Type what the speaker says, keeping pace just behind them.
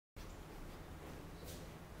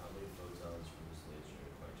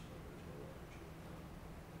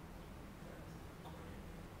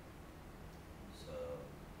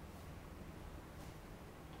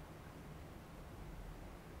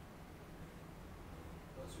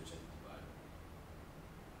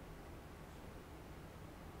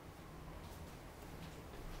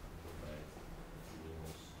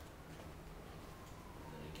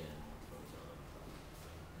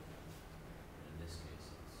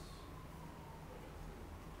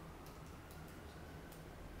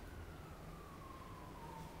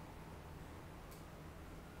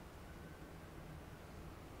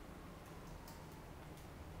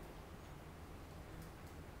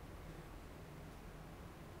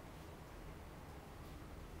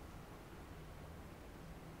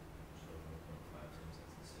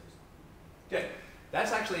Good.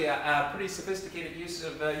 That's actually a pretty sophisticated use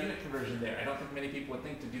of unit conversion there. I don't think many people would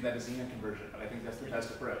think to do that as a unit conversion, but I think that's the best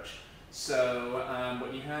approach. So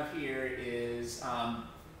what you have here is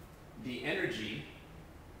the energy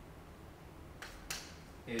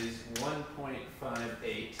is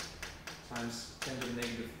 1.58 times 10 to the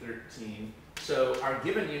negative 13. So our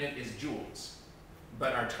given unit is joules,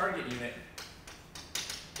 but our target unit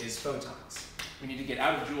is photons. We need to get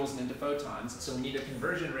out of joules and into photons, so we need a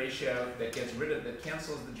conversion ratio that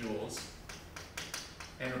cancels the joules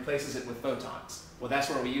and replaces it with photons. Well, that's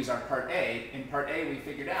where we use our part A. In part A, we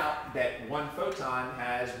figured out that one photon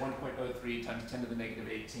has 1.03 times 10 to the negative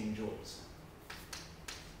 18 joules.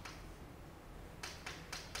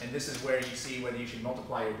 And this is where you see whether you should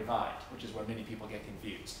multiply or divide, which is where many people get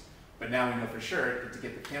confused. But now we know for sure that to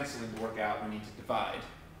get the canceling to work out, we need to divide.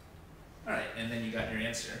 All right, and then you got your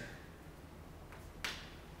answer.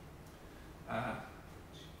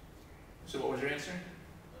 So what was your answer? 1.5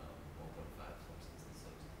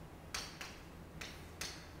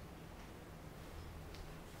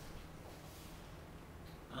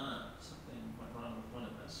 Something went wrong with one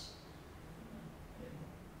of us.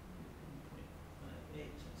 1.58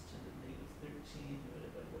 times 10 to the negative 13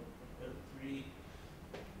 divided by 1.03.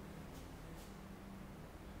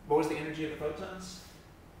 What was the energy of the photons?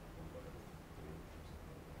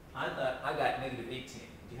 I got negative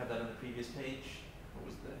 18. Do you have that on the previous page? What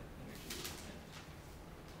was the energy?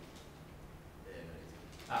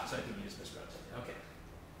 So I think you just miswrote it. Okay.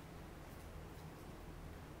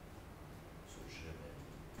 So it should have been.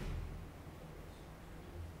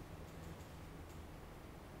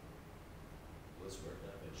 Let's work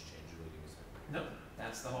that. I just change it. Give me a second. Nope.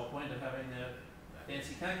 That's the whole point of having the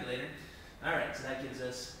fancy calculator. All right. So that gives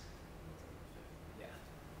us.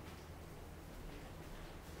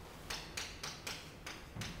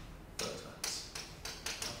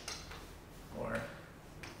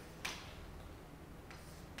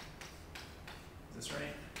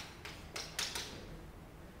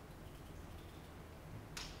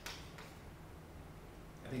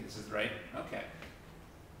 I think this is right. Okay.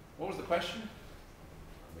 What was the question? How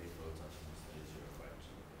many photons from this laser required to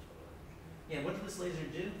total energy? Yeah, what did this laser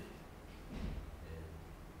do? It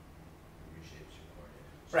reshapes your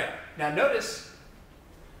coordinate. Right. Now notice,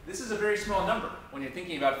 this is a very small number when you're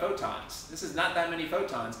thinking about photons. This is not that many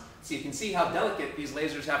photons, so you can see how delicate these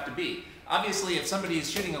lasers have to be. Obviously, if somebody is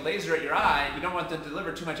shooting a laser at your eye, you don't want them to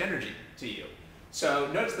deliver too much energy to you.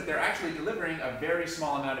 So notice that they're actually delivering a very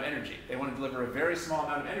small amount of energy. They want to deliver a very small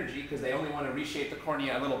amount of energy because they only want to reshape the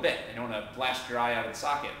cornea a little bit. They don't want to blast your eye out of the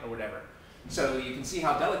socket or whatever. So you can see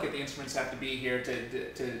how delicate the instruments have to be here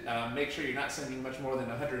to make sure you're not sending much more than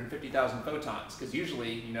 150,000 photons. Because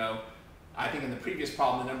usually, you know, I think in the previous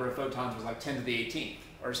problem, the number of photons was like 10 to the 18th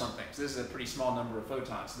or something. So this is a pretty small number of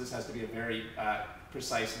photons. So this has to be a very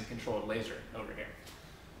precise and controlled laser over here.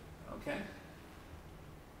 Okay.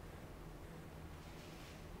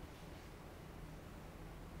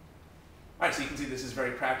 All right, so you can see this is a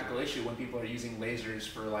very practical issue when people are using lasers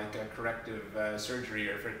for like a corrective surgery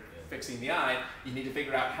or for fixing the eye. You need to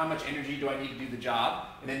figure out how much energy do I need to do the job,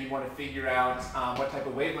 and then you want to figure out what type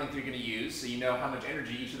of wavelength you're going to use so you know how much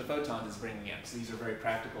energy each of the photons is bringing in. So these are very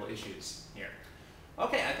practical issues here.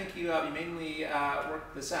 Okay, I think you mainly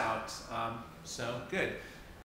worked this out, so good.